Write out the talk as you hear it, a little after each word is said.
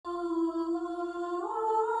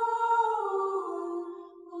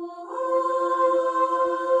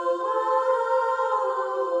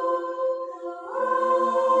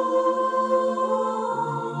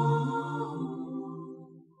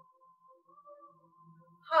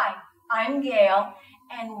I'm Gail,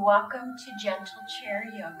 and welcome to Gentle Chair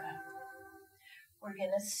Yoga. We're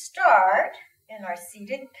going to start in our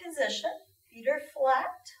seated position. Feet are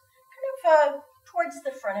flat, kind of towards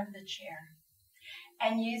the front of the chair.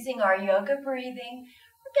 And using our yoga breathing,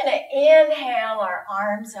 we're going to inhale our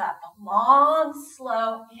arms up. A long,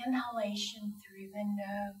 slow inhalation through the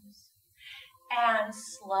nose. And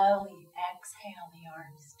slowly exhale the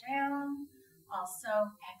arms down,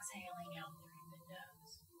 also exhaling out through the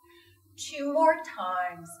nose. 2 more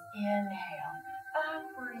times. Inhale, up,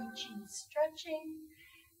 reaching, stretching,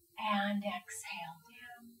 and exhale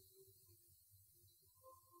down.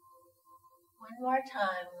 1 more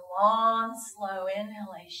time. Long, slow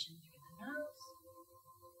inhalation through the nose,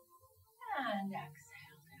 and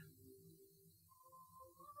exhale down.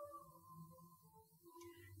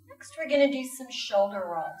 Next, we're going to do some shoulder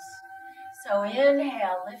rolls. So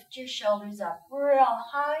inhale, lift your shoulders up real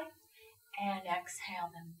high, and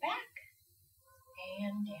exhale them back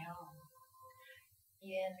and down.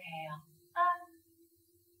 Inhale, up,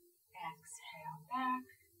 exhale, back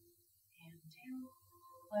and down.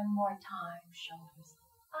 1 more time, shoulders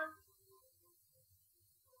up,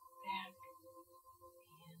 back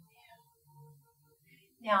and down.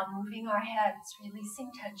 Now moving our heads,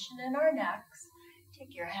 releasing tension in our necks.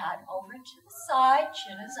 Take your head over to the side,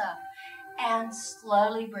 chin is up, and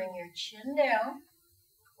slowly bring your chin down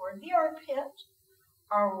toward the armpit,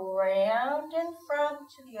 around in front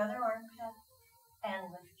to the other armpit, and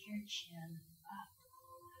lift your chin up.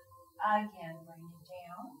 Again, bring it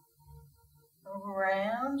down,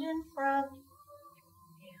 around in front,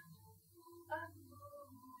 and up,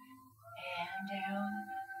 and down,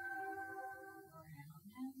 around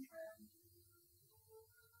in front.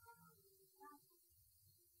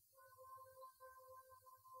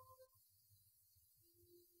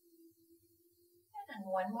 And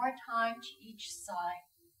 1 more time to each side.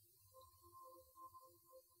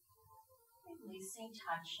 Releasing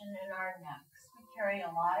tension in our necks. We carry a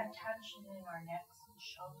lot of tension in our necks and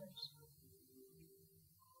shoulders.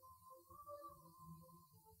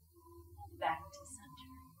 Back to center.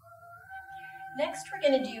 Next, we're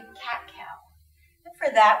going to do cat-cow. And for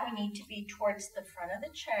that, we need to be towards the front of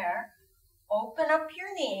the chair. Open up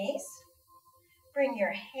your knees. Bring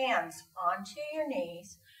your hands onto your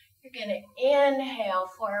knees. You're going to inhale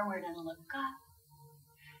forward and look up.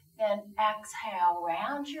 Then exhale,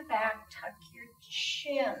 round your back, tuck your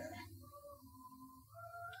chin.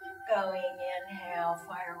 Keep going, inhale,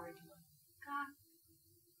 forward, look up.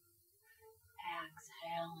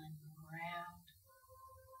 Exhale and round.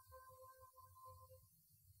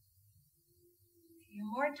 A few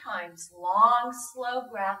more times, long, slow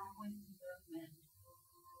breath with movement.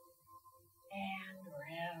 And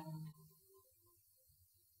round.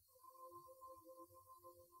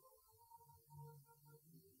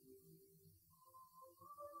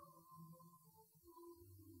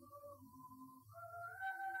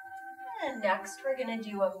 And next, we're going to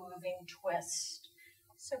do a moving twist.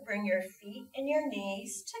 So bring your feet and your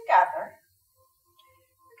knees together.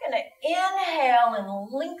 We're going to inhale and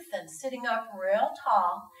lengthen, sitting up real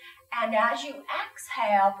tall. And as you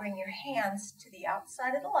exhale, bring your hands to the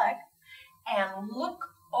outside of the leg and look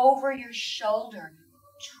over your shoulder,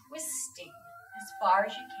 twisting as far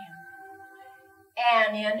as you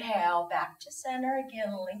can. And inhale, back to center,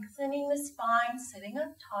 again, lengthening the spine, sitting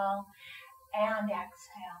up tall. And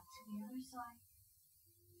exhale to the other side.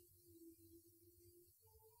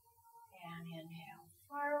 And inhale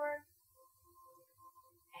forward.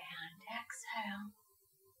 And exhale.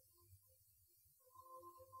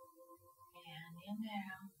 And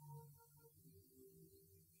inhale.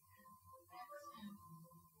 Exhale.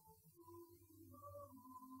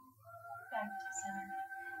 Back to center.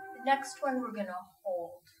 The next one we're going to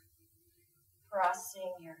hold.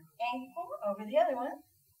 Crossing your ankle over the other one.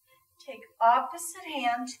 Take opposite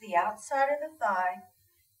hand to the outside of the thigh.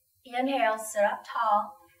 Inhale, sit up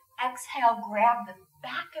tall. Exhale, grab the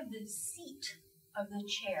back of the seat of the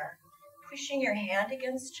chair, pushing your hand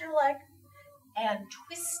against your leg and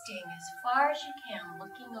twisting as far as you can,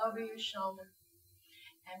 looking over your shoulder.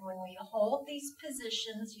 And when we hold these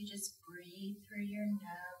positions, you just breathe through your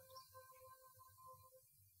nose.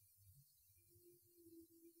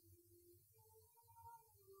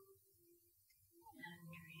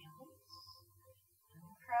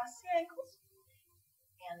 Cross the ankles,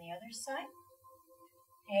 and the other side,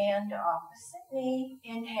 and opposite knee.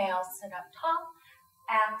 Inhale, sit up tall,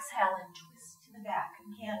 exhale and twist to the back.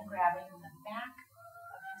 Again, grabbing the back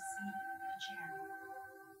of the seat of the chair.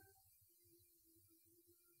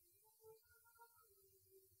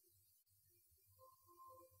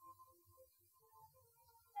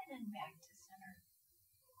 And back to center.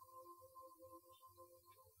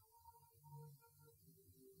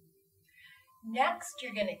 Next,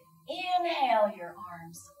 you're going to inhale your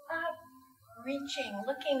arms up, reaching,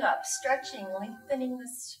 looking up, stretching, lengthening the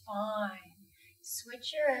spine.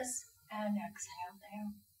 Switch your wrists and exhale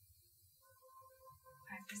down.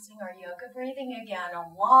 Practicing our yoga breathing again. A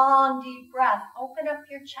long, deep breath. Open up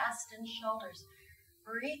your chest and shoulders.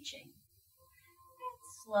 Reaching. And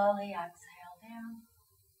slowly exhale down.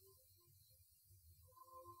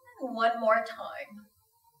 And one more time.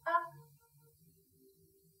 Up.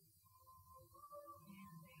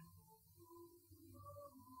 And down.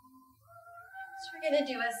 So we're going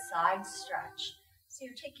to do a side stretch. So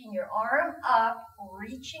you're taking your arm up,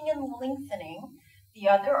 reaching and lengthening. The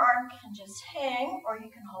other arm can just hang, or you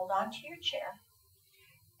can hold on to your chair.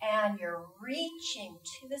 And you're reaching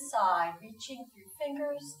to the side, reaching through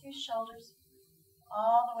fingers, through shoulders,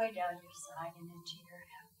 all the way down your side and into your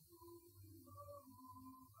hip.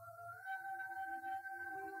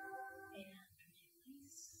 And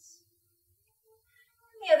release.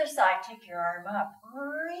 And the other side, take your arm up,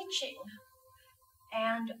 reaching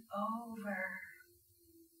and over.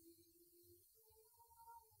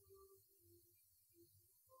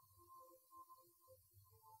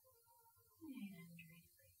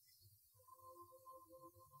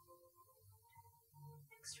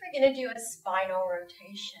 Next, we're going to do a spinal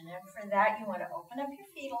rotation, and for that, you want to open up your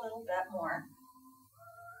feet a little bit more.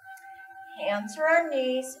 Hands are on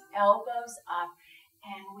knees, elbows up,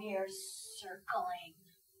 and we are circling.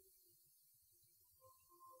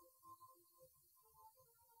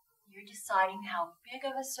 You're deciding how big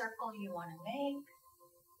of a circle you want to make.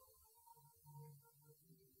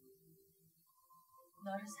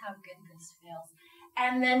 Notice how good this feels.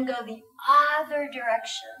 And then go the other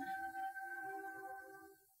direction.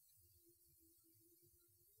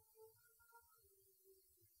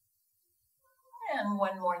 And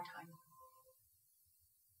one more time.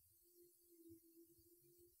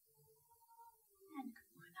 And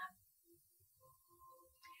come on up.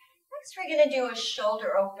 Next, we're going to do a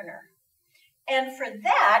shoulder opener. And for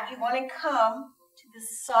that, you want to come to the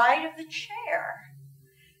side of the chair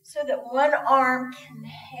so that one arm can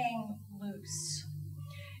hang loose.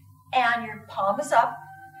 And your palm is up.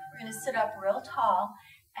 We're going to sit up real tall.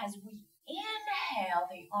 As we inhale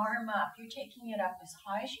the arm up, you're taking it up as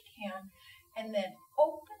high as you can, and then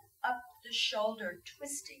open up the shoulder,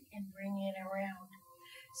 twisting and bringing it around.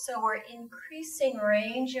 So we're increasing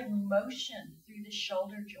range of motion through the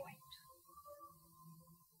shoulder joint.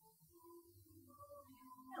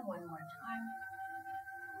 And one more time.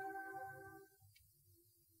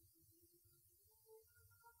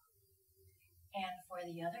 And for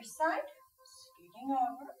the other side, scooting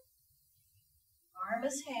over. Arm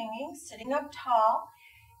is hanging, sitting up tall.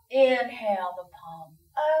 Inhale the palm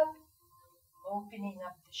up, opening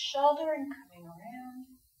up the shoulder and coming around.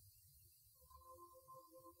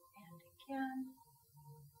 And again.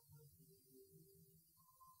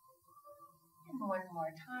 And one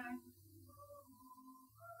more time.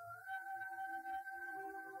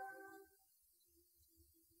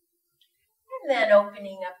 And then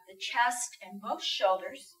opening up the chest and both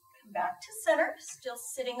shoulders. Come back to center, still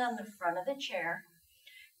sitting on the front of the chair.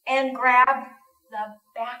 And grab the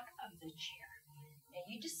back of the chair. Now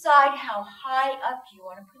you decide how high up you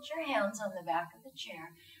want to put your hands on the back of the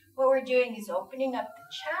chair. What we're doing is opening up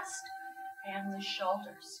the chest and the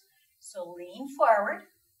shoulders. So lean forward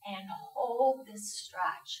and hold this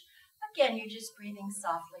stretch. Again, you're just breathing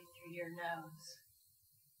softly through your nose.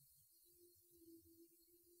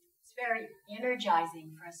 It's very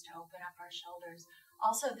energizing for us to open up our shoulders.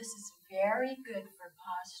 Also, this is very good for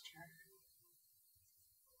posture.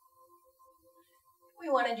 We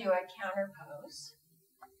want to do a counter pose.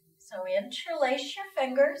 So interlace your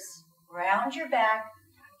fingers, round your back,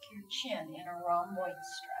 tuck your chin in a rhomboid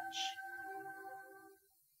stretch.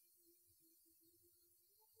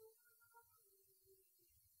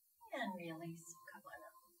 And release. Come on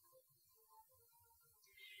up.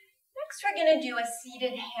 Next, we're going to do a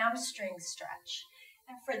seated hamstring stretch.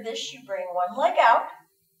 And for this, you bring one leg out.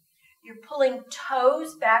 You're pulling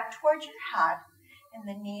toes back towards your head, and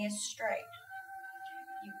the knee is straight.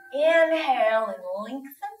 You inhale and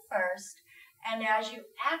lengthen first, and as you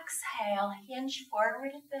exhale, hinge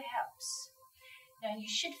forward at the hips. Now you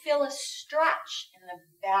should feel a stretch in the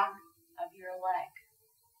back of your leg.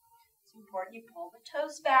 It's important you pull the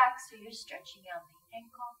toes back so you're stretching out the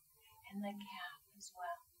ankle and the calf as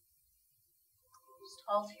well. Just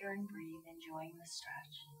hold here and breathe, enjoying the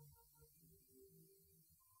stretch.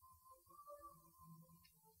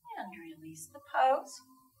 And release the pose.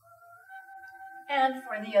 And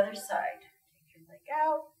for the other side, take your leg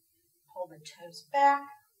out, pull the toes back,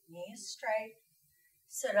 knees straight,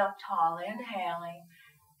 sit up tall, inhaling,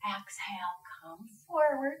 Exhale, come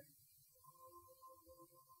forward.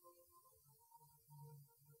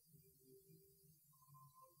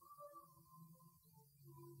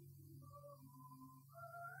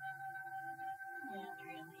 And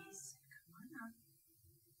release. Come on up.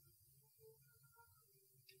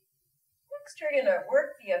 Next, we're going to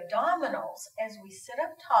work the abdominals as we sit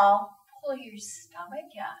up tall. Pull your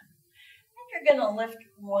stomach in. And you're going to lift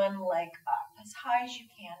one leg up as high as you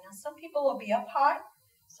can. Now, some people will be up high.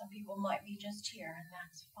 Some people might be just here, and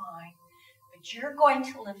that's fine. But you're going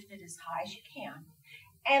to lift it as high as you can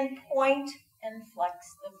and point and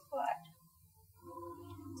flex the foot.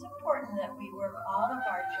 It's important that we work all of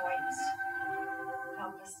our joints.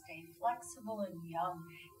 Help us stay flexible and young.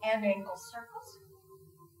 And ankle circles.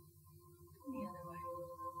 And the other way.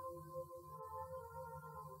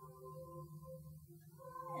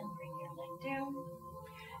 And bring your leg down.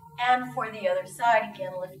 And for the other side,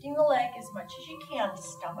 again, lifting the leg as much as you can.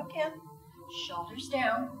 Stomach in, shoulders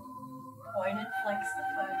down. Point and flex the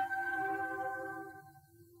foot.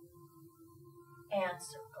 And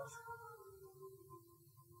circles.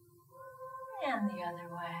 And the other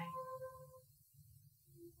way.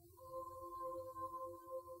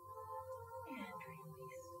 And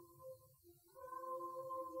release.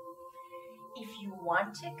 If you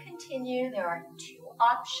want to continue, there are two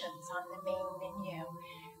options on the main menu.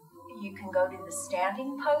 You can go to the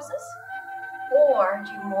standing poses or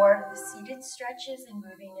do more of the seated stretches and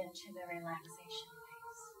moving into the relaxation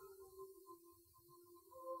phase.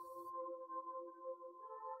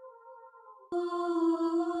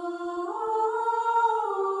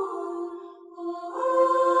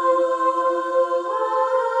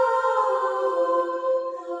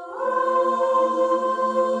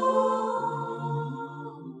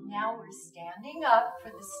 Now we're standing up for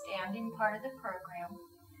the standing part of the program.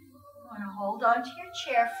 You want to hold on to your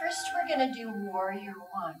chair. First, we're going to do warrior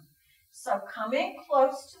one. So come in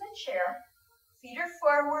close to the chair, feet are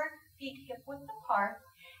forward, feet hip width apart,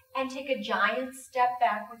 and take a giant step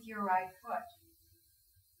back with your right foot.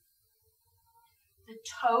 The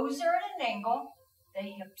toes are at an angle, the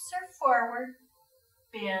hips are forward,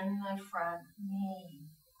 bend the front knee.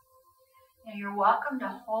 Now you're welcome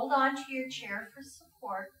to hold on to your chair for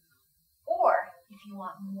support, or if you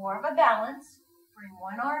want more of a balance, bring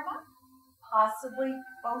one arm up, possibly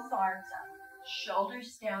both arms up,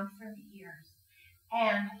 shoulders down from the ears,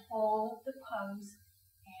 and hold the pose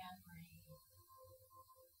and breathe.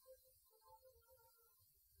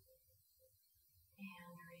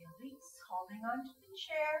 And release, holding onto the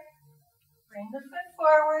chair, bring the foot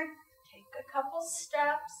forward, take a couple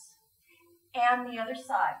steps, and the other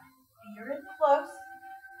side. Feet are in close,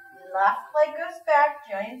 left leg goes back,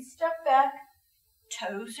 giant step back,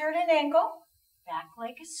 toes are at an angle, back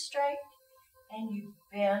leg is straight, and you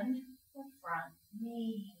bend the front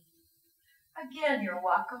knee. Again, you're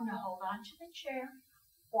welcome to hold on to the chair,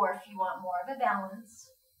 or if you want more of a balance,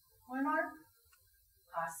 one arm,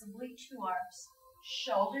 possibly two arms,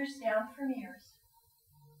 shoulders down from ears.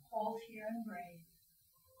 Hold here and breathe.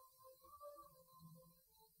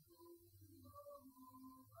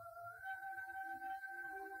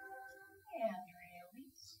 And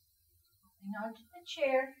release. Holding on to the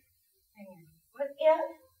chair, bring your foot in.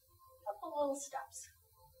 Couple little steps.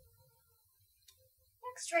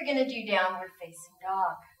 Next, we're going to do downward facing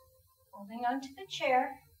dog. Holding onto the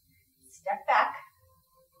chair, step back.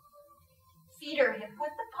 Feet are hip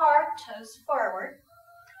width apart, toes forward.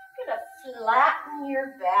 You're going to flatten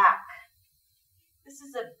your back. This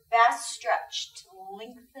is the best stretch to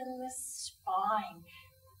lengthen the spine.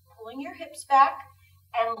 Pulling your hips back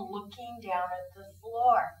and looking down at the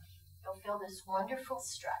floor. You'll feel this wonderful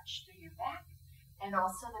stretch through your back and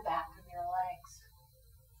also the back of your legs.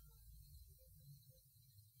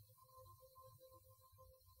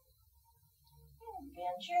 And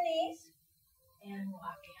bend your knees and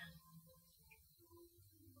walk in.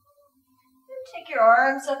 And take your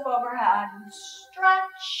arms up overhead and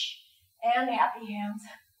stretch and happy hands.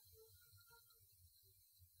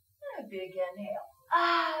 And a big inhale.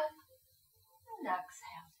 Up and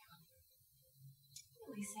exhale down.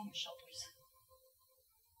 Releasing your shoulders.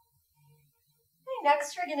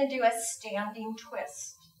 Next, we're going to do a standing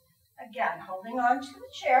twist. Again, holding on to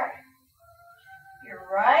the chair. Your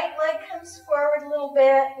right leg comes forward a little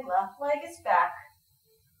bit, left leg is back.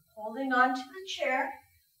 Holding on to the chair,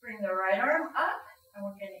 bring the right arm up, and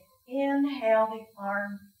we're going to inhale the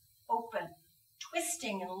arm open,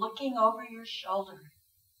 twisting and looking over your shoulder.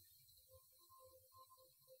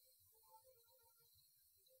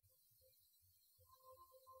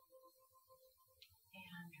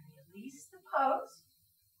 Release the pose,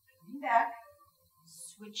 coming back,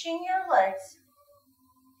 switching your legs,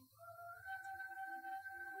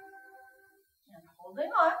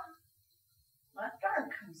 Holding on. Left arm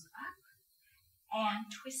comes up and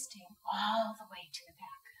twisting all the way to the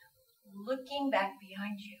back. Looking back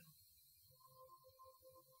behind you.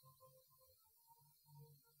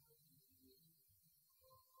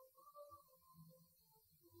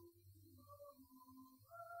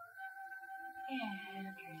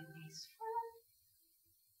 And release forward.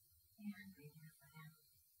 And bring your foot in.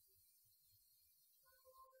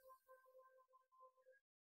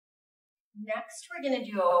 Next, we're going to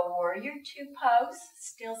do a warrior two pose,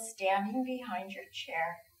 still standing behind your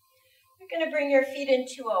chair. You're going to bring your feet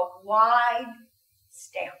into a wide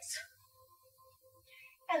stance.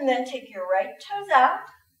 And then take your right toes out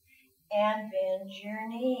and bend your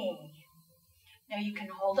knee. Now you can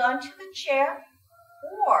hold on to the chair,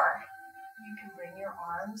 or you can bring your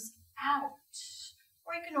arms out,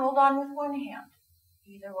 or you can hold on with one hand,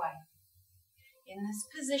 either way. In this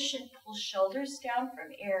position, pull shoulders down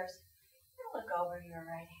from ears and look over your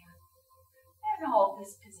right hand. And hold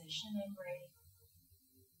this position and breathe.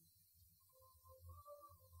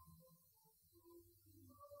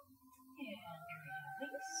 And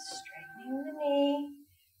release, straightening the knee,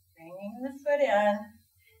 bringing the foot in,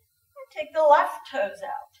 and take the left toes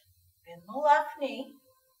out. Bend the left knee.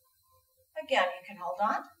 Again, you can hold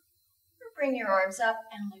on, or bring your arms up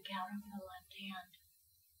and look out over the left hand.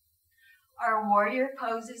 Our warrior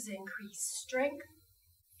poses increase strength,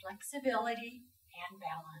 flexibility, and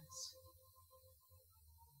balance.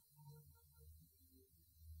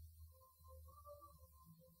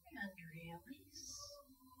 And release.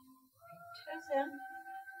 Bring toes in.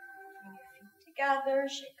 Bring your feet together.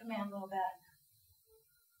 Shake them in a little bit.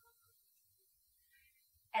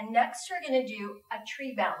 And next we're going to do a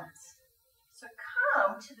tree balance. So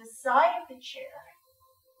come to the side of the chair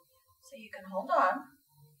so you can hold on.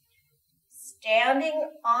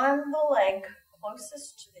 Standing on the leg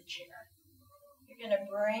closest to the chair, you're going to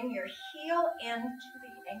bring your heel into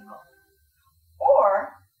the ankle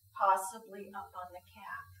or possibly up on the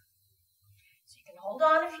calf. So you can hold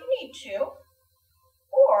on if you need to,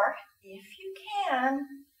 or if you can,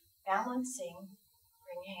 balancing,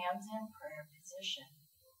 bring hands in prayer position,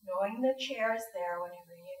 knowing the chair is there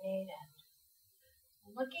whenever you need it.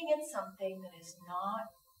 Looking at something that is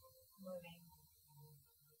not moving.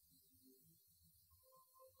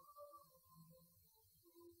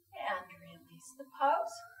 And release the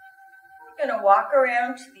pose. We're going to walk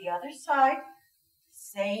around to the other side.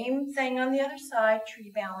 Same thing on the other side,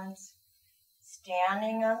 tree balance.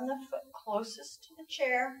 Standing on the foot closest to the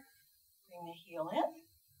chair. Bring the heel in.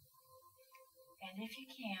 And if you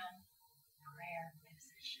can, prayer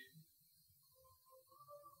position.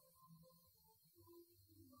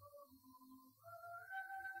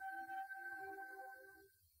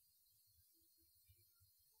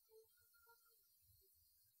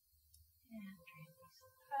 And release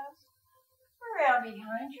the pose. Around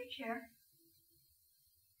behind your chair.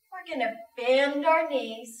 We're going to bend our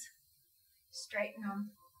knees, straighten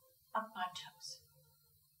them up on toes.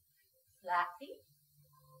 Flat feet,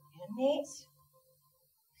 bend knees,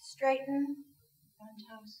 straighten on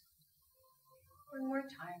toes. One more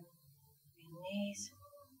time. Bend knees,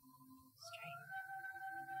 straighten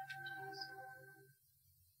toes.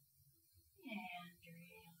 And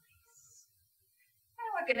release. And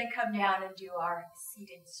we're going to come down and do our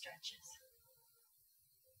seated stretches.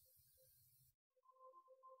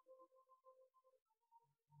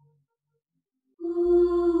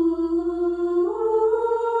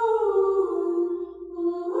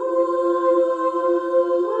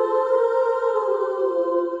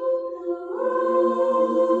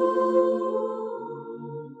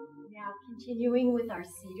 Now continuing with our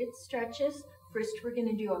seated stretches, first we're going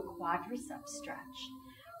to do a quadricep stretch.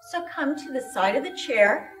 So come to the side of the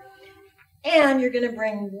chair and you're going to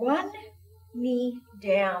bring one knee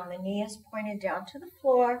down. The knee is pointed down to the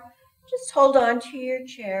floor. Just hold on to your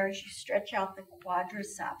chair as you stretch out the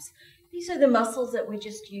quadriceps. These are the muscles that we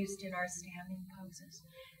just used in our standing poses.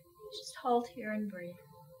 Just hold here and breathe.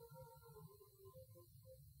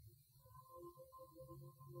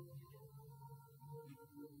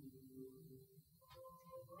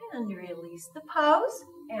 And release the pose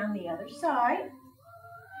and the other side.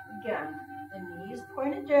 Again, the knee is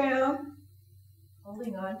pointed down,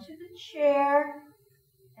 holding on to the chair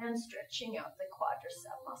and stretching out the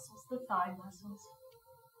quadricep muscles, the thigh muscles.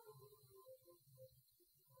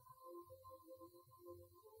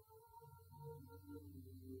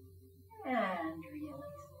 And release.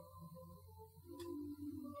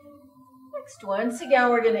 Next, once again,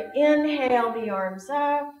 we're going to inhale the arms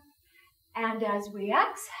up. And as we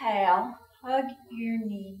exhale, hug your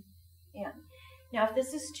knee in. Now, if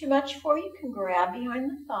this is too much for you, you can grab behind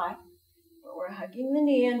the thigh. but we're hugging the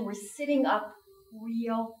knee and we're sitting up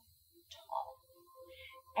real tall.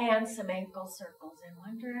 And some ankle circles in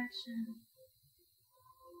one direction and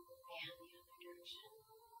the other direction.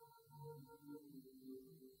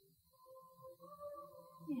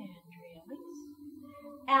 And release.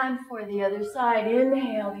 And for the other side,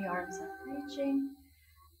 inhale, the arms up reaching.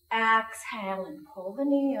 Exhale and pull the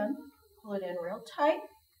knee in. Pull it in real tight.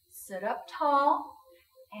 Sit up tall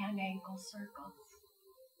and ankle circles.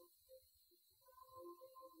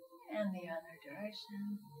 And the other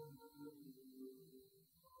direction.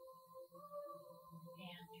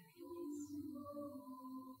 And release.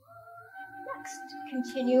 Next,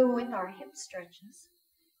 continue with our hip stretches.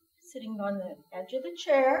 Sitting on the edge of the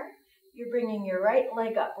chair, you're bringing your right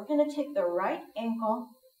leg up. We're going to take the right ankle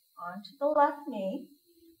onto the left knee,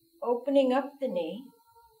 opening up the knee.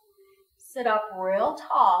 Sit up real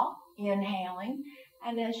tall, inhaling,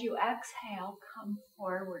 and as you exhale, come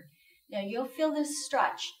forward. Now you'll feel this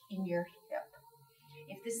stretch in your hip.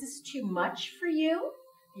 If this is too much for you,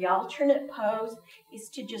 the alternate pose is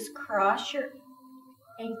to just cross your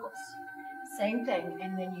ankles. Same thing,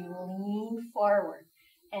 and then you lean forward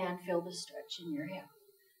and feel the stretch in your hip.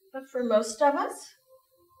 But for most of us,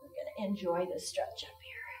 we're going to enjoy the stretch up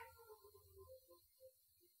here.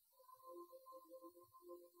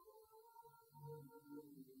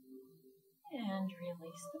 And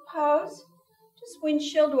release the pose. Just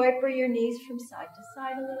windshield wiper your knees from side to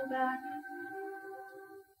side a little back.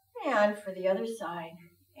 And for the other side,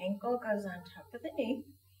 ankle goes on top of the knee.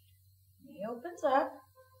 Knee opens up.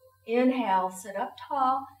 Inhale, sit up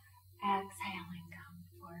tall. Exhaling, come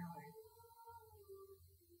forward.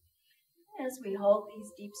 As we hold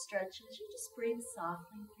these deep stretches, you just breathe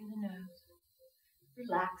softly through the nose,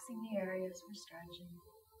 relaxing the areas we're stretching.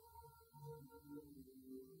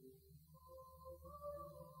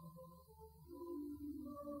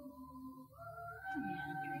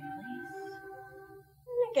 And release.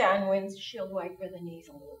 And again, windshield wiper the knees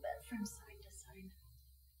a little bit from side to side.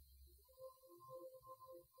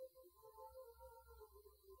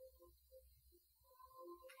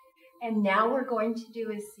 And now we're going to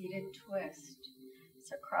do a seated twist.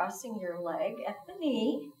 So crossing your leg at the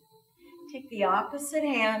knee, take the opposite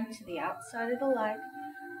hand to the outside of the leg.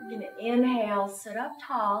 We're going to inhale, sit up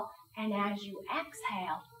tall, and as you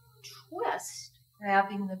exhale, twist,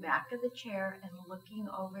 grabbing the back of the chair and looking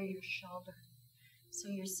over your shoulder. So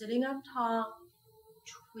you're sitting up tall,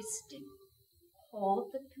 twisting.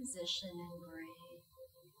 Hold the position and breathe.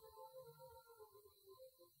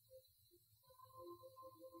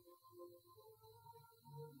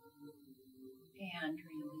 And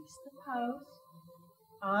release the pose.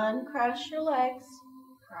 Uncross your legs,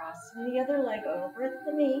 crossing the other leg over at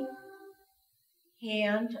the knee.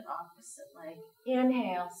 Hand to opposite leg.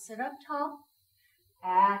 Inhale, sit up tall.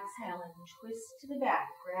 Exhale and twist to the back,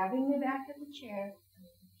 grabbing the back of the chair and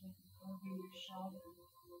looking over your shoulder.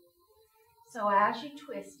 So as you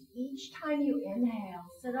twist, each time you inhale,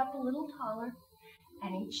 sit up a little taller,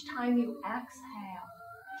 and each time you exhale,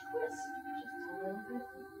 twist just a little bit.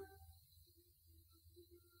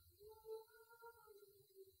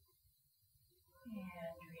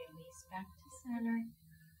 And release back to center,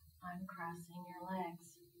 uncrossing your legs.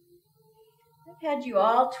 I've had you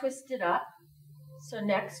all twisted up. So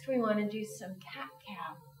next we want to do some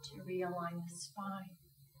cat-cow to realign the spine.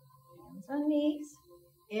 Hands on knees.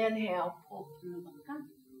 Inhale, pull through, look up.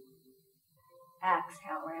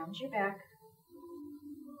 Exhale, round your back.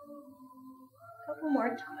 A couple more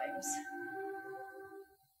times.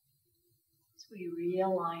 So we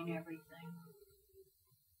realign everything.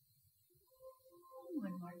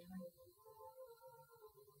 One more time.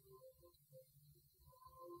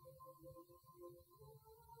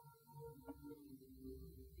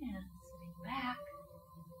 And sitting back.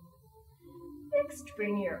 Next,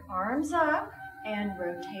 bring your arms up and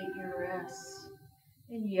rotate your wrists.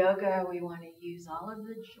 In yoga, we want to use all of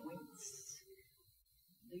the joints.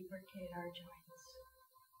 Lubricate our joints.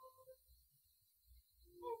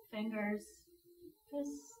 And fingers,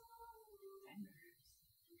 fists, fingers,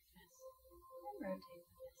 fists. And rotate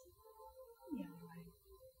the fist the other way.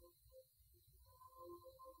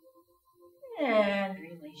 And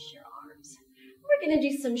release your arms. We're going to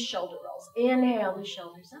do some shoulder rolls. Inhale the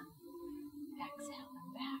shoulders up. Exhale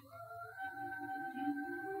them back.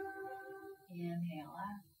 Inhale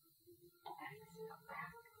up. Exhale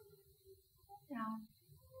back. Down.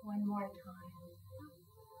 One more time.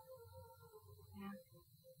 Back.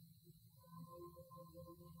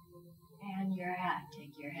 And your head.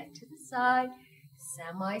 Take your head to the side.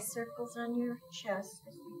 Semicircles on your chest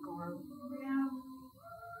as we go around.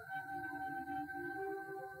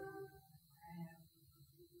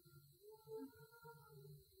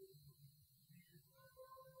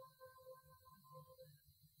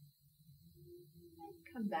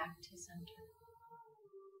 and come back to center.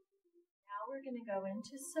 Now we're going to go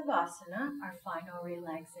into Savasana, our final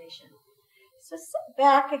relaxation. So sit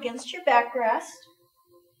back against your backrest.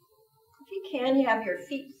 If you can, you have your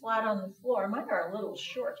feet flat on the floor. Mine are a little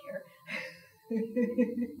short here.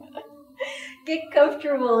 Get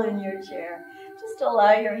comfortable in your chair. Just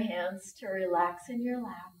allow your hands to relax in your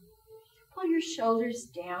lap. Pull your shoulders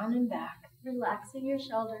down and back, relaxing your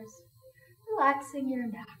shoulders, relaxing your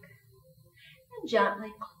neck. And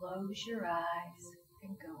gently close your eyes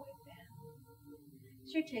and go within.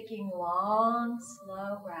 So you're taking long,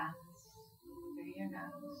 slow breaths through your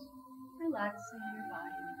nose, relaxing your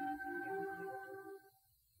body.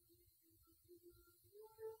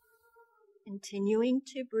 Continuing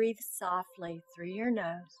to breathe softly through your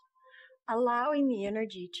nose, allowing the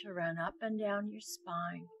energy to run up and down your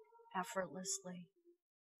spine effortlessly.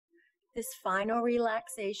 This final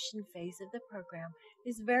relaxation phase of the program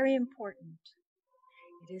is very important.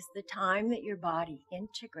 It is the time that your body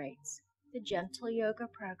integrates the gentle yoga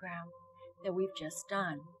program that we've just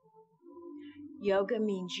done. Yoga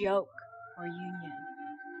means yoke or union.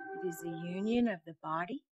 It is the union of the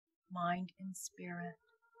body, mind, and spirit.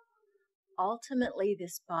 Ultimately,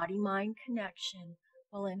 this body-mind connection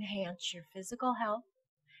will enhance your physical health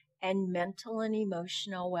and mental and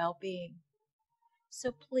emotional well-being.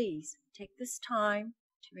 So please take this time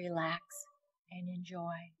to relax and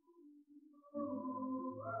enjoy.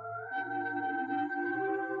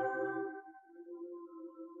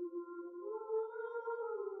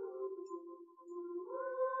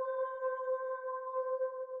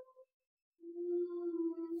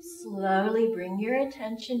 Slowly bring your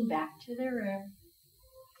attention back to the room,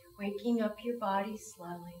 waking up your body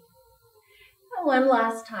slowly. And one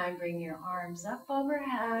last time, bring your arms up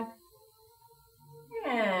overhead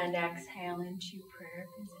and exhale into prayer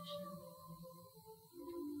position.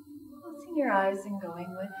 Closing your eyes and going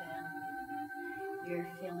within. You're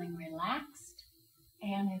feeling relaxed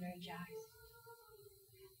and energized.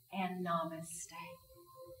 And namaste.